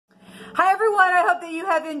Hi everyone, I hope that you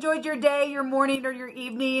have enjoyed your day, your morning, or your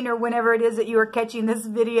evening, or whenever it is that you are catching this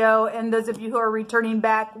video. And those of you who are returning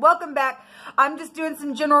back, welcome back. I'm just doing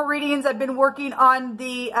some general readings. I've been working on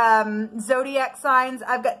the zodiac signs.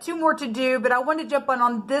 I've got 2 more to do, but I want to jump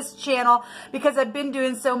on this channel because I've been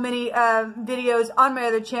doing so many videos on my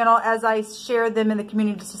other channel as I share them in the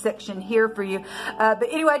community section here for you.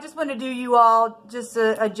 But anyway, I just want to do you all just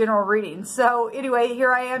a general reading. So anyway,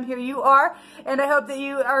 here I am, here you are, and I hope that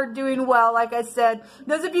you are doing well. Like I said,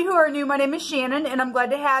 those of you who are new, my name is Shannon, and I'm glad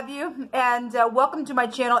to have you, and welcome to my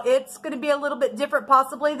channel. It's going to be a little bit different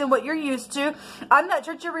possibly than what you're used to. I'm not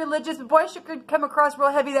churchy or religious, but boy, I sure could come across real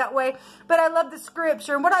heavy that way. But I love the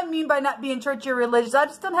scripture, and what I mean by not being churchy or religious, I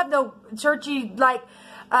just don't have no churchy, like,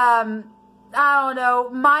 I don't know,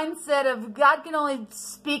 mindset of God can only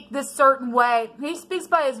speak this certain way. He speaks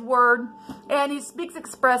by His Word, and He speaks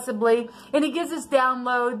expressively, and He gives us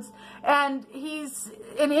downloads, and He's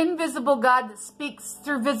an invisible God that speaks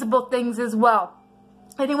through visible things as well.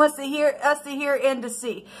 And He wants to hear us to hear and to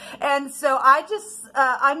see. And so I just,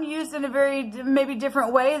 I'm used in a very maybe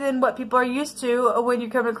different way than what people are used to when you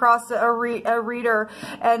come across a reader.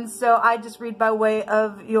 And so I just read by way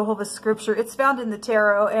of YHVH's scripture. It's found in the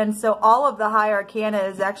tarot. And so all of the high arcana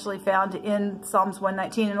is actually found in Psalms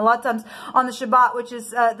 119. And a lot of times on the Shabbat, which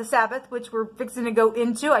is the Sabbath, which we're fixing to go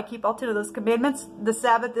into, I keep all 10 of those commandments. The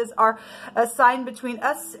Sabbath is our sign between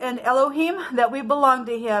us and Elohim, that we belong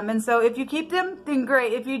to Him. And so if you keep them, then great.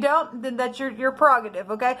 If you don't, then that's your prerogative,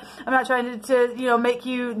 okay? I'm not trying to you know, make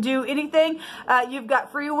you do anything. You've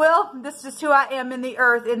got free will. This is just who I am in the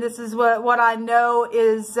earth, and this is what I know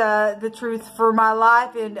is the truth for my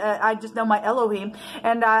life, and I just know my Elohim,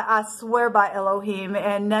 and I swear by Elohim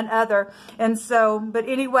and none other. And so, but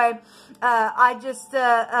anyway, I just,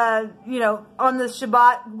 you know, on the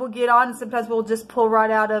Shabbat, we'll get on, and sometimes we'll just pull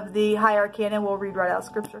right out of the high arcana, and we'll read right out of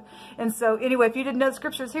scripture. And so anyway, if you didn't know the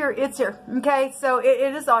scripture's here, it's here, okay? So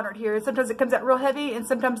it is honored here. Sometimes it comes out real heavy, and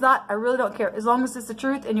sometimes not. I really don't care. As long as it's the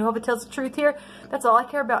truth, and YHVH tells the truth here, that's all I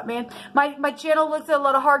care about, man. My channel looks at a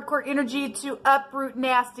lot of hardcore energy to uproot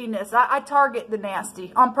nastiness. I target the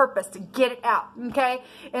nasty on purpose to get it out, okay?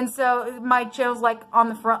 And so my channel's like on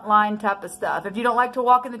the front line type of stuff. If you don't like to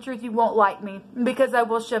walk in the truth, you won't like me, because I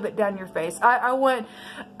will shove it down your face. I want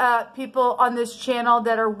people on this channel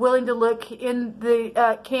that are willing to look in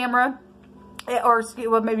the camera, or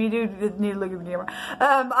well, maybe you do need to look at the camera.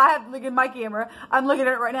 I have to look at my camera. I'm looking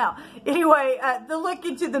at it right now. Anyway, the look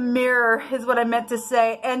into the mirror is what I meant to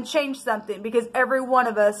say, and change something, because every one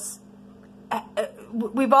of us,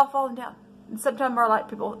 we've all fallen down. Sometimes we're like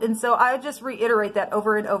people, and so I just reiterate that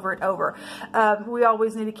over and over and over. We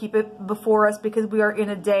always need to keep it before us, because we are in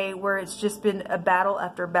a day where it's just been a battle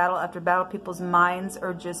after battle after battle. People's minds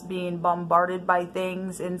are just being bombarded by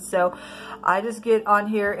things, and so I just get on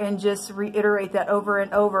here and just reiterate that over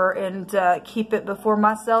and over, and keep it before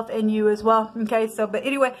myself and you as well. Okay, so but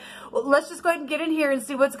anyway, well, let's just go ahead and get in here and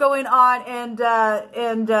see what's going on,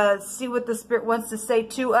 and see what the Spirit wants to say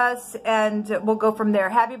to us, and we'll go from there.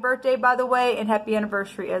 Happy birthday, by the way, and happy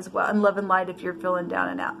anniversary as well, and love and light if you're feeling down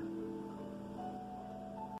and out.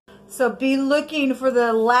 So be looking for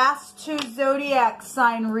the last 2 zodiac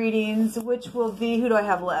sign readings, which will be, who do I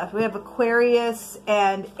have left? We have Aquarius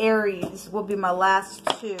and Aries will be my last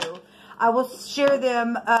 2. I will share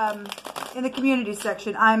them in the community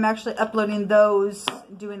section. I'm actually uploading those,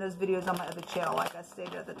 doing those videos on my other channel, like I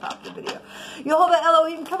stated at the top of the video. YHVH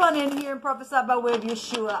Elohim, come on in here and prophesy by way of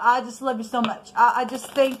Yeshua. I just love you so much. I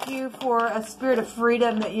just thank you for a spirit of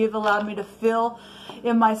freedom that you've allowed me to feel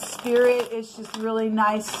in my spirit. It's just really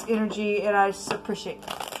nice energy, and I just appreciate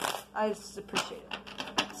it. I just appreciate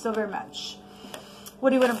it so very much.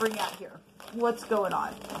 What do you want to bring out here? What's going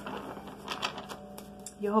on?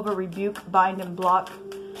 YHVH rebuke, bind, and block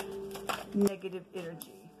negative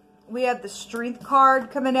energy. We have the Strength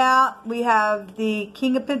card coming out. We have the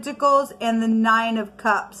King of Pentacles and the 9 of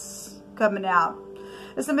Cups coming out.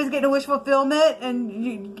 If somebody's getting a wish fulfillment and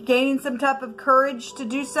you gaining some type of courage to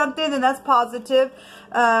do something, then that's positive.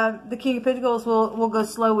 The King of Pentacles will go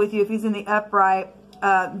slow with you if he's in the upright.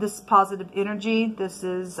 This is positive energy. This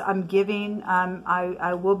is, I'm giving.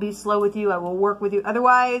 I will be slow with you. I will work with you.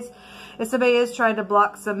 Otherwise, if somebody is trying to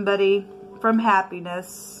block somebody from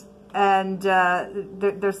happiness, and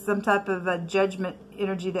there's some type of a judgment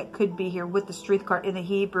energy that could be here with the Strength card in the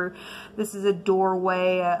Hebrew. This is a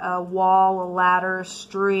doorway, a wall, a ladder,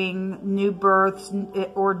 string, new births,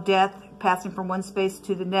 or death passing from one space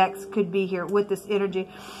to the next could be here with this energy.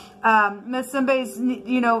 If somebody's,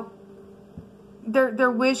 you know,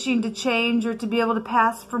 they're wishing to change or to be able to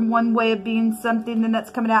pass from one way of being something, then that's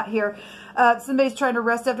coming out here. Somebody's trying to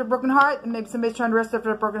rest after a broken heart, and maybe somebody's trying to rest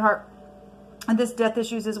after a broken heart And this death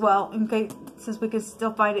issues as well. Okay, since we can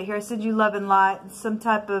still find it here, I send you love and light. Some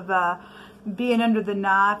type of being under the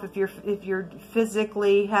knife, if you're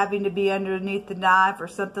physically having to be underneath the knife or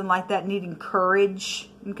something like that, needing courage.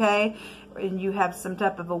 Okay, and you have some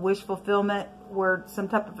type of a wish fulfillment where some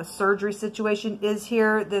type of a surgery situation is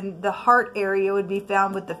here, then the heart area would be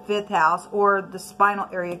found with the 5th house, or the spinal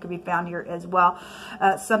area could be found here as well.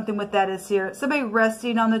 Something with that is here. Somebody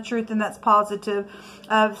resting on the truth, and that's positive.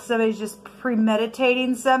 Somebody's just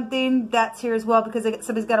premeditating something, that's here as well, because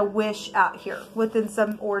somebody's got a wish out here within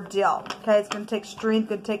some ordeal. Okay, it's going to take strength,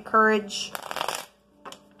 going to take courage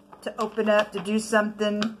to open up, to do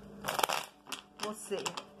something. We'll see.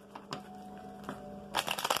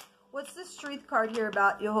 What's the strength card here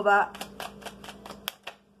about, Yehovah?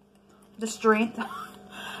 The strength.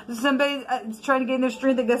 Somebody is trying to gain their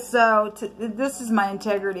strength, I guess so. This is my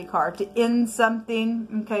integrity card. To end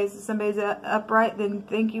something. Okay, so somebody's upright, then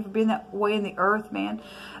thank you for being that way in the earth, man.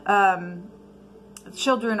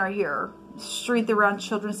 Children are here. Strength around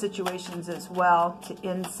children's situations as well. To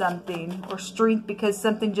end something. Or strength because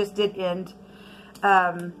something just did end.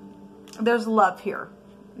 There's love here.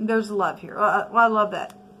 There's love here. I love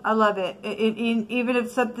that. I love it. Even if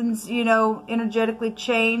something's, you know, energetically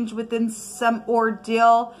changed within some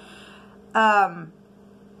ordeal, love's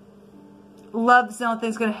the only thing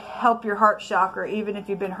that's going to help your heart chakra, even if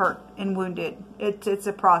you've been hurt and wounded. It's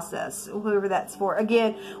a process, whoever that's for.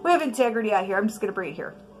 Again, we have integrity out here. I'm just going to bring it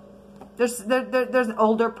here. There's an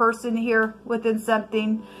older person here within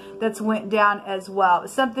something that's went down as well.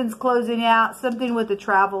 Something's closing out. Something with the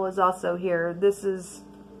travel is also here. This is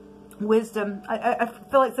wisdom. I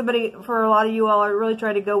feel like somebody, for a lot of you all, are really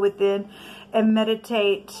trying to go within and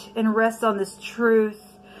meditate and rest on this truth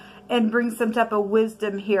and bring some type of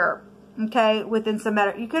wisdom here. Okay, within some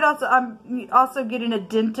matter. You could also, also getting a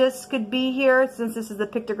dentist could be here, since this is the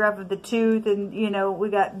pictograph of the tooth, and you know, we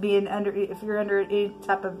got being under, if you're under any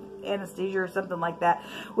type of anesthesia or something like that,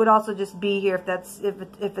 would also just be here if that's,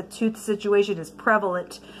 if a tooth situation is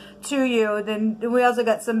prevalent to you. Then we also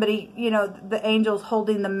got somebody, you know, the angels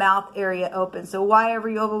holding the mouth area open. So why ever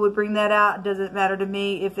Yehovah would bring that out, it doesn't matter to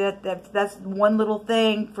me. If that's one little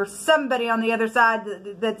thing for somebody on the other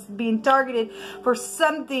side that's being targeted for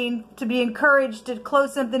something, to be encouraged to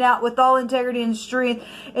close something out with all integrity and strength,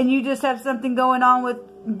 and you just have something going on with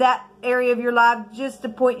that area of your life just to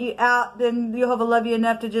point you out, then Yehovah love you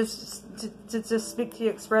enough to just speak to you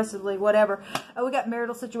expressively, whatever. We got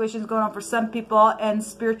marital situations going on for some people, and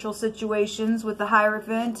spiritual situations with the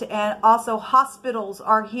Hierophant, and also hospitals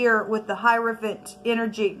are here with the Hierophant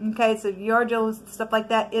energy. Okay, so if you are dealing with stuff like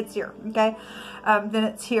that, it's here. Okay, then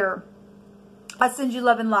it's here. I send you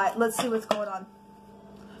love and light. Let's see what's going on.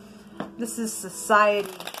 This is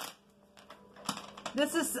society.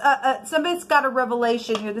 This is, somebody's got a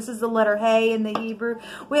revelation here. This is the letter Hey in the Hebrew.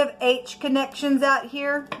 We have H connections out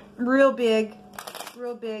here. Real big.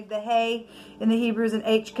 Real big. The Hey in the Hebrew is an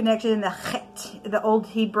H connection. And the Chet, the old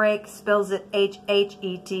Hebraic, spells it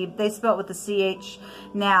H-H-E-T. They spell it with the CH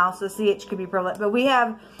now, so CH could be prevalent. But we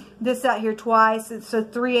have this out here twice. So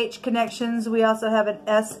 3 H connections. We also have an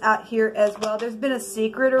S out here as well. There's been a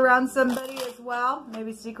secret around somebody as well.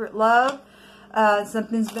 Maybe secret love.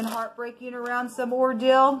 Something's been heartbreaking around some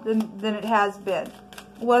ordeal, then it has been.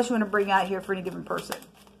 What else you want to bring out here for any given person?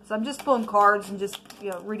 So I'm just pulling cards and just,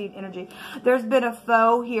 you know, reading energy. There's been a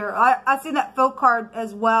foe here. I've seen that foe card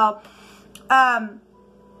as well.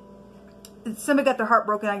 Somebody got their heart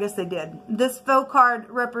broken. I guess they did. This foe card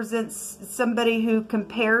represents somebody who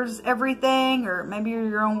compares everything, or maybe you're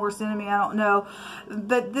your own worst enemy. I don't know.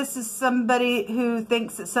 But this is somebody who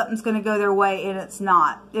thinks that something's going to go their way, and it's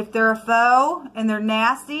not. If they're a foe and they're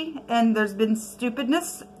nasty and there's been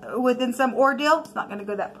stupidness within some ordeal, it's not going to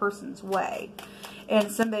go that person's way.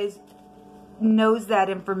 And somebody knows that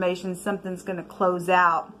information. Something's going to close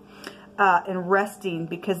out. And resting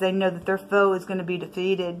because they know that their foe is going to be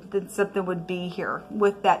defeated, then something would be here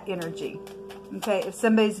with that energy. Okay, if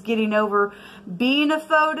somebody's getting over being a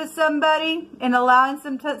foe to somebody and allowing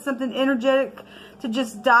something energetic to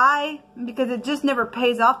just die, because it just never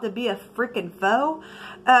pays off to be a freaking foe,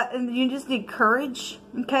 and you just need courage,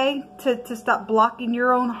 okay, to stop blocking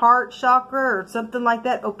your own heart chakra or something like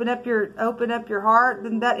that. Open up your heart.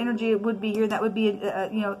 Then that energy would be here. That would be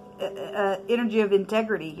you know, energy of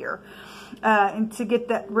integrity here. And to get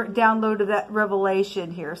that download of that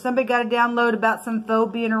revelation here. Somebody got a download about some foe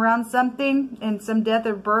being around something, and some death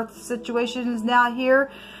or birth situation is now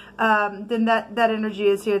here. Then that energy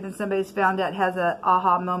is here. Then somebody's found out, has a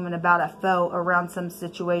aha moment about a foe around some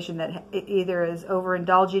situation that either is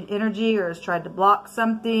overindulging energy or has tried to block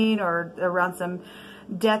something, or around some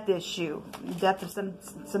death issue, death of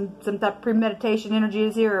some type of premeditation energy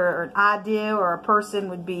is here, or an idea, or a person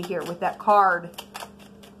would be here with that card.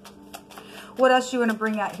 What else do you want to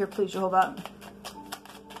bring out here, please? You hold up.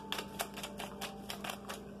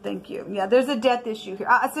 Thank you. Yeah, there's a death issue here.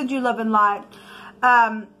 I send you love and light.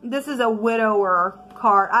 This is a widower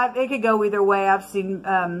card. It could go either way. I've seen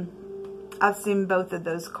both of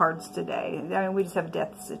those cards today. I mean, we just have a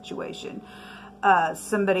death situation.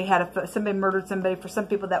 Somebody murdered somebody. For some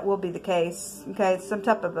people, that will be the case. Okay, some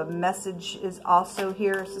type of a message is also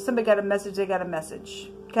here. So somebody got a message. They got a message.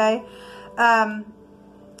 Okay,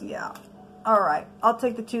 yeah. All right, I'll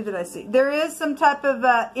take the two that I see. There is some type of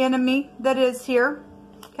enemy that is here.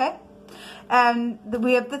 Okay, and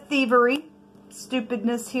we have the thievery,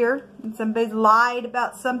 stupidness here. And somebody's lied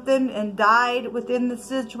about something and died within the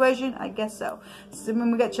situation. I guess so. So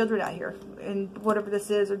when we got children out here, and whatever this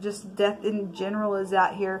is, or just death in general is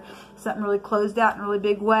out here. Something really closed out in a really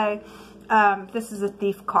big way. This is a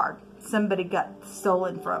thief card. Somebody got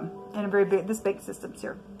stolen from in a very big. This bank system's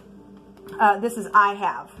here. This is I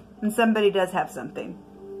have, and somebody does have something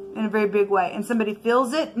in a very big way, and somebody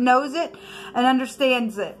feels it, knows it, and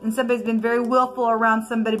understands it, and somebody's been very willful around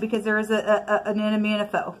somebody because there is an enemy and a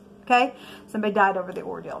foe. Okay, somebody died over the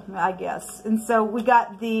ordeal, I guess. And so we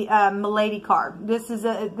got the Milady card. This is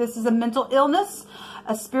a mental illness,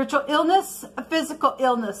 a spiritual illness, a physical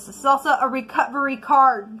illness. It's also a recovery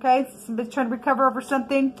card. Okay, somebody's trying to recover over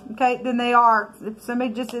something. Okay, then they are. If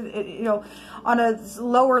somebody just, you know, on a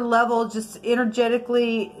lower level, just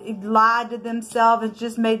energetically lied to themselves and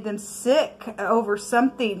just made them sick over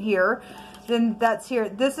something here, then that's here.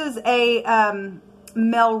 This is a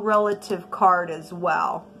male relative card as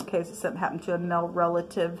well. In case something happened to a male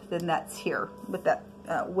relative, then that's here with that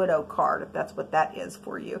widow card, if that's what that is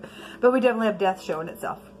for you. But we definitely have death showing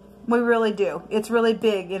itself. We really do. It's really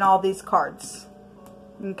big in all these cards.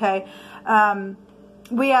 Okay.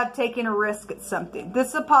 We have taken a risk at something. This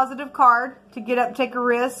is a positive card to get up, take a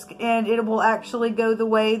risk, and it will actually go the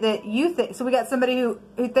way that you think. So we got somebody who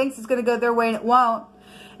thinks it's going to go their way and it won't.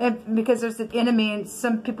 And because there's an enemy and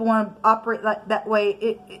some people want to operate like that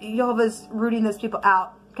way, Jehovah's rooting those people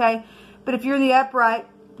out. Okay, but if you're in the upright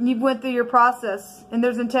and you've went through your process and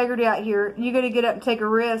there's integrity out here, and you're going to get up and take a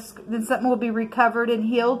risk, then something will be recovered and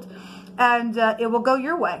healed, and it will go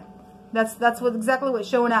your way. That's exactly what's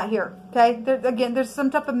showing out here. Okay, again, there's some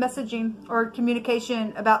type of messaging or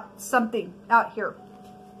communication about something out here.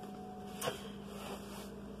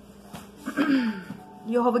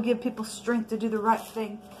 Jehovah give people strength to do the right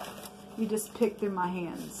thing. You just pick through my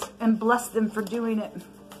hands and bless them for doing it.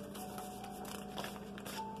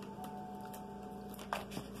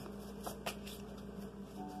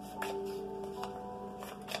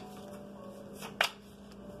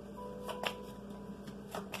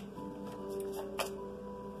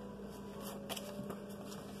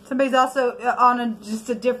 Somebody's also on just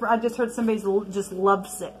a different, I just heard somebody's just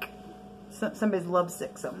lovesick. Somebody's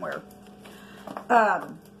lovesick somewhere.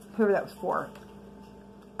 Whoever that was for.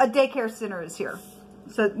 A daycare center is here.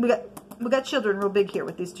 So we got children real big here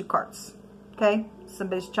with these two cards. Okay?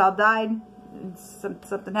 Somebody's child died, and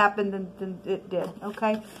something happened, and it did.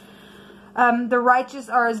 Okay? The righteous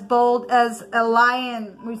are as bold as a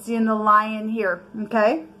lion. We see in the lion here.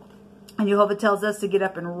 Okay? And Jehovah tells us to get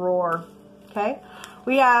up and roar. Okay?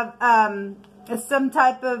 We have some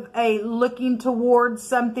type of a looking towards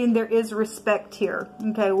something. There is respect here.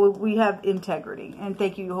 Okay, well, we have integrity. And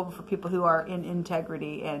thank you, Jehovah, for people who are in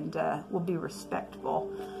integrity and will be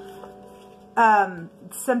respectful.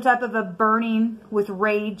 Some type of a burning with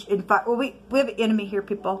rage and fire. Well, we have an enemy here,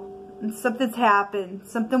 people. And something's happened.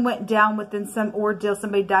 Something went down within some ordeal.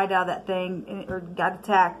 Somebody died out of that thing or got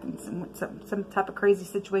attacked. And some type of crazy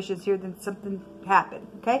situations here. Then something happened.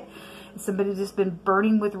 Okay? Somebody's just been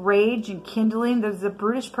burning with rage and kindling. There's a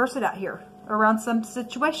brutish person out here around some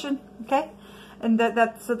situation, okay? And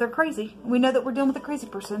so they're crazy. We know that we're dealing with a crazy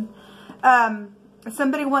person.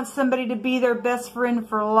 Somebody wants somebody to be their best friend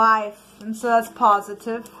for life, and so that's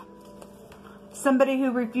positive. Somebody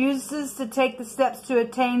who refuses to take the steps to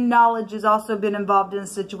attain knowledge has also been involved in a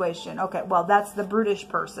situation. Okay, well, that's the brutish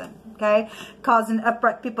person, okay? Causing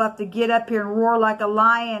upright people have to get up here and roar like a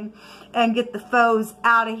lion and get the foes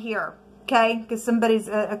out of here, okay? Because somebody's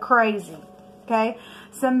crazy, okay?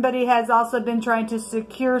 Somebody has also been trying to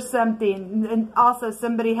secure something, and also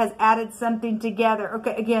somebody has added something together.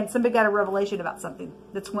 Okay, again, somebody got a revelation about something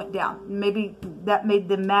that's went down. Maybe that made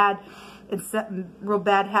them mad. And something real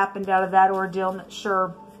bad happened out of that ordeal. I'm not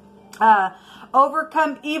sure.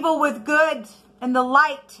 Overcome evil with good. And the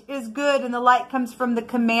light is good, and the light comes from the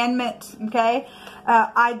commandment, okay?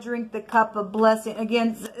 I drink the cup of blessing.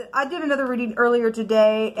 Again, I did another reading earlier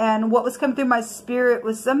today, and what was coming through my spirit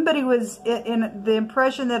was somebody was, in the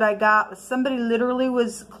impression that I got was somebody literally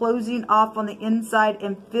was closing off on the inside,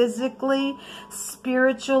 and physically,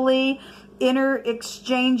 spiritually, inner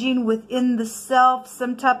exchanging within the self,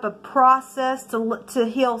 some type of process to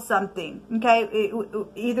heal something, okay?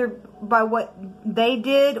 Either by what they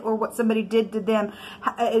did or what somebody did to them.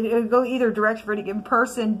 It would go either direction for any given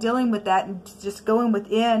person dealing with that and just going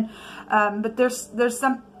within. But there's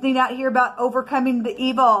something out here about overcoming the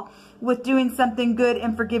evil with doing something good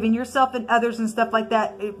and forgiving yourself and others and stuff like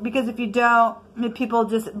that. Because if you don't, if people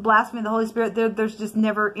just blaspheme the Holy Spirit, there's just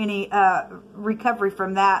never any recovery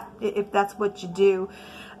from that if that's what you do.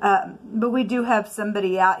 But we do have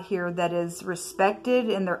somebody out here that is respected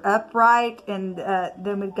and they're upright, and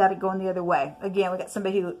then we've got it going the other way. Again, we got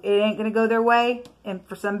somebody who it ain't going to go their way, and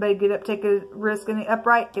for somebody to get up, take a risk in the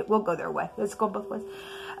upright, it will go their way. Let's go both ways.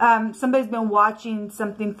 Somebody's been watching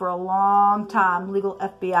something for a long time. Legal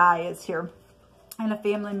FBI is here, and a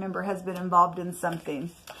family member has been involved in something.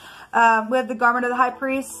 We have the garment of the high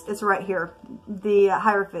priest. It's right here. The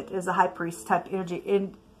Hierophant is a high priest type energy.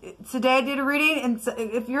 And today I did a reading, and so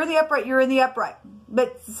if you're in the upright, you're in the upright.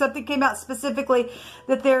 But something came out specifically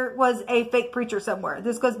that there was a fake preacher somewhere.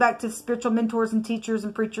 This goes back to spiritual mentors and teachers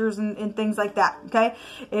and preachers and things like that, okay?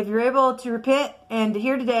 If you're able to repent and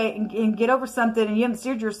hear today and get over something and you haven't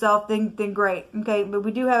seared yourself, then great, okay? But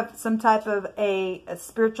we do have some type of a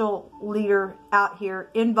spiritual leader out here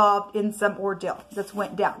involved in some ordeal that's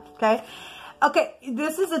went down, okay? Okay,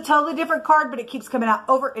 this is a totally different card, but it keeps coming out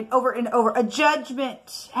over and over and over. A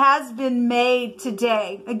judgment has been made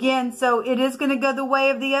today. Again, so it is going to go the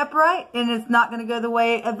way of the upright, and it's not going to go the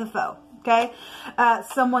way of the foe. Okay?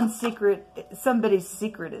 Somebody's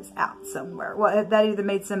secret is out somewhere. Well, that either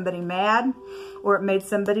made somebody mad or it made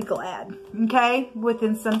somebody glad. Okay?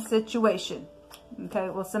 Within some situation.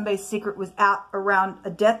 Okay? Well, somebody's secret was out around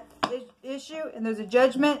a death issue, and there's a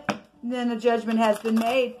judgment, and then a judgment has been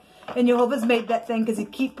made. And Jehovah's made that thing because he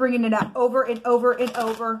keeps bringing it out over and over and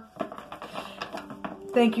over.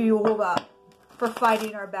 Thank you, Jehovah, for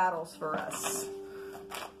fighting our battles for us.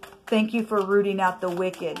 Thank you for rooting out the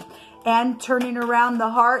wicked and turning around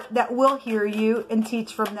the heart that will hear you and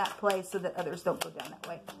teach from that place so that others don't go down that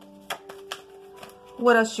way.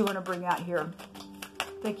 What else do you want to bring out here?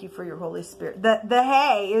 Thank you for your Holy Spirit. The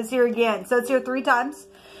hay is here again. So it's here 3 times.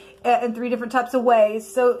 In 3 different types of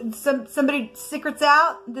ways. So somebody secrets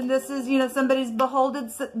out, then this is, you know, somebody's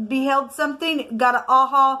beheld something, got an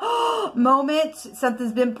aha moment,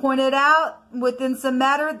 something's been pointed out within some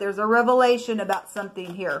matter. There's a revelation about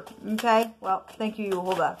something here. Okay? Well, thank you,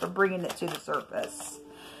 Jehovah, for bringing it to the surface.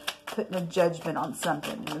 Putting a judgment on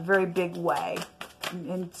something in a very big way.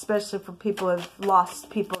 And especially for people who have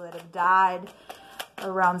lost people that have died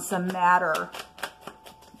around some matter.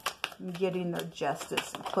 Getting their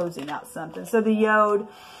justice and closing out something. So the Yod,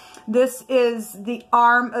 this is the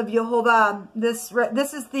arm of Jehovah. This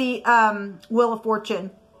is the Wheel of Fortune.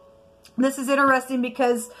 This is interesting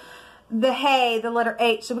because the hay, the letter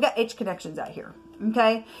H, so we got H connections out here.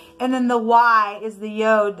 Okay, and then the Y is the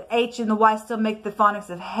Yod. The H and the Y still make the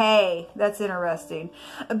phonics of hay. That's interesting.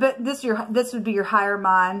 But this would be your higher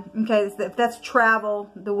mind. Okay, if that's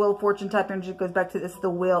travel, the Wheel of Fortune type energy goes back to this.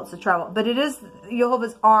 The wheel, it's the travel. But it is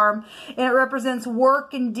Jehovah's arm, and it represents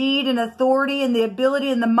work and deed and authority and the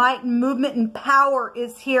ability and the might and movement and power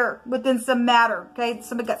is here within some matter. Okay,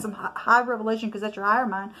 somebody got some high revelation because that's your higher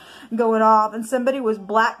mind going off, and somebody was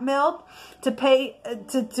blackmailed to pay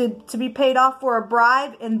to be paid off for a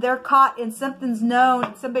bribe, and they're caught and something's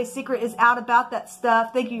known. Somebody's secret is out about that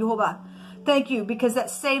stuff. Thank you, Jehovah. Thank you, because that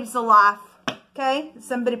saves a life. Okay?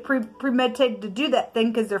 Somebody premeditated to do that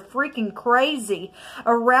thing because they're freaking crazy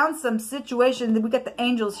around some situation. We got the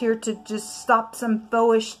angels here to just stop some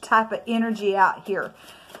foolish type of energy out here.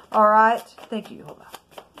 All right? Thank you, Jehovah.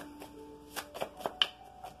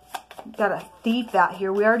 Got a thief out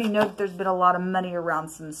here. We already know that there's been a lot of money around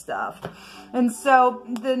some stuff. And so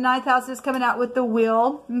the 9th house is coming out with the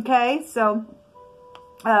wheel. Okay, so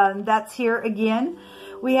that's here again.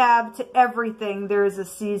 We have to everything there is a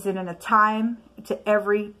season and a time, to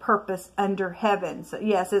every purpose under heaven. So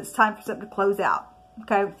yes, it's time for something to close out.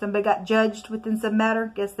 Okay, somebody got judged within some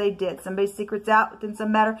matter. Guess they did. Somebody's secret's out within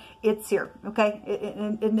some matter. It's here. Okay,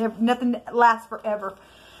 and nothing lasts forever.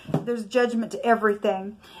 There's judgment to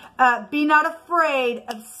everything. Be not afraid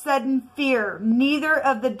of sudden fear, neither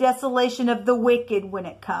of the desolation of the wicked when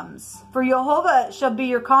it comes. For Jehovah shall be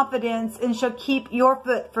your confidence and shall keep your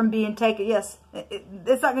foot from being taken. Yes,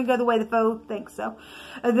 it's not going to go the way the foe thinks so.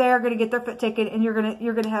 They're going to get their foot taken, and you're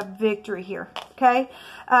going to have victory here. Okay?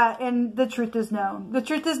 And the truth is known. The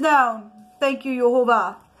truth is known. Thank you,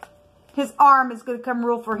 Jehovah. His arm is going to come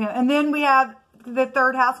rule for him. And then we have the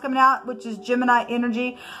third house coming out, which is Gemini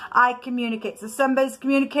energy. I communicate. So somebody's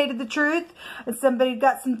communicated the truth, and somebody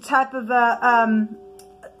got some type of a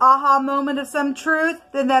aha moment of some truth,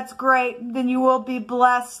 then that's great. Then you will be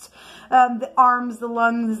blessed. The arms, the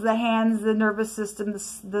lungs, the hands, the nervous system,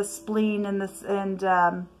 the spleen,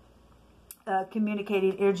 and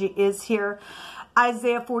communicating energy is here.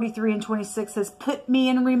 Isaiah 43:26 says, "Put me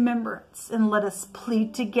in remembrance and let us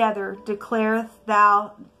plead together. Declare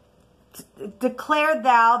thou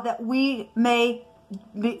that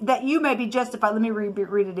that you may be justified." Let me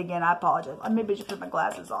read it again. I apologize. Maybe I should put my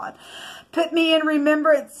glasses on. "Put me in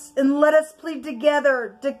remembrance and let us plead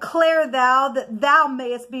together. Declare thou that thou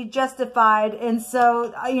mayest be justified." And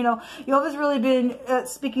so, Jehovah's really been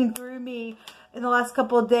speaking through me in the last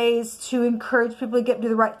couple of days to encourage people to get to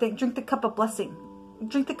the right thing. Drink the cup of blessing.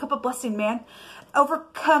 Drink the cup of blessing, man.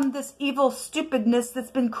 Overcome this evil stupidness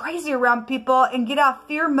that's been crazy around people and get out of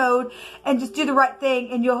fear mode and just do the right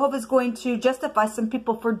thing. And Jehovah's going to justify some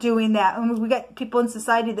people for doing that. And we got people in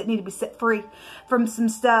society that need to be set free from some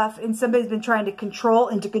stuff. And somebody's been trying to control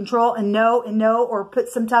and no, or put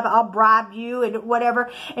some type of, I'll bribe you and whatever.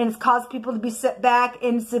 And it's caused people to be set back.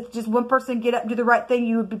 And if just one person get up and do the right thing,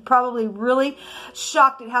 you would be probably really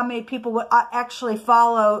shocked at how many people would actually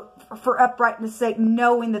follow for uprightness sake,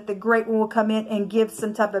 knowing that the great one will come in and give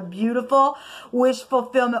some type of beautiful wish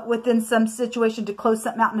fulfillment within some situation to close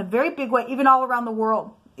something out in a very big way, even all around the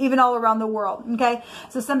world. Even all around the world, okay?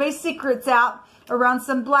 So somebody's secret's out around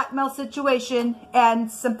some blackmail situation, and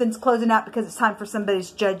something's closing out because it's time for somebody's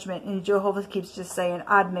judgment. And Jehovah keeps just saying,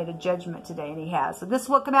 I've made a judgment today, and he has. So this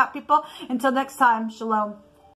will come out, people. Until next time, shalom.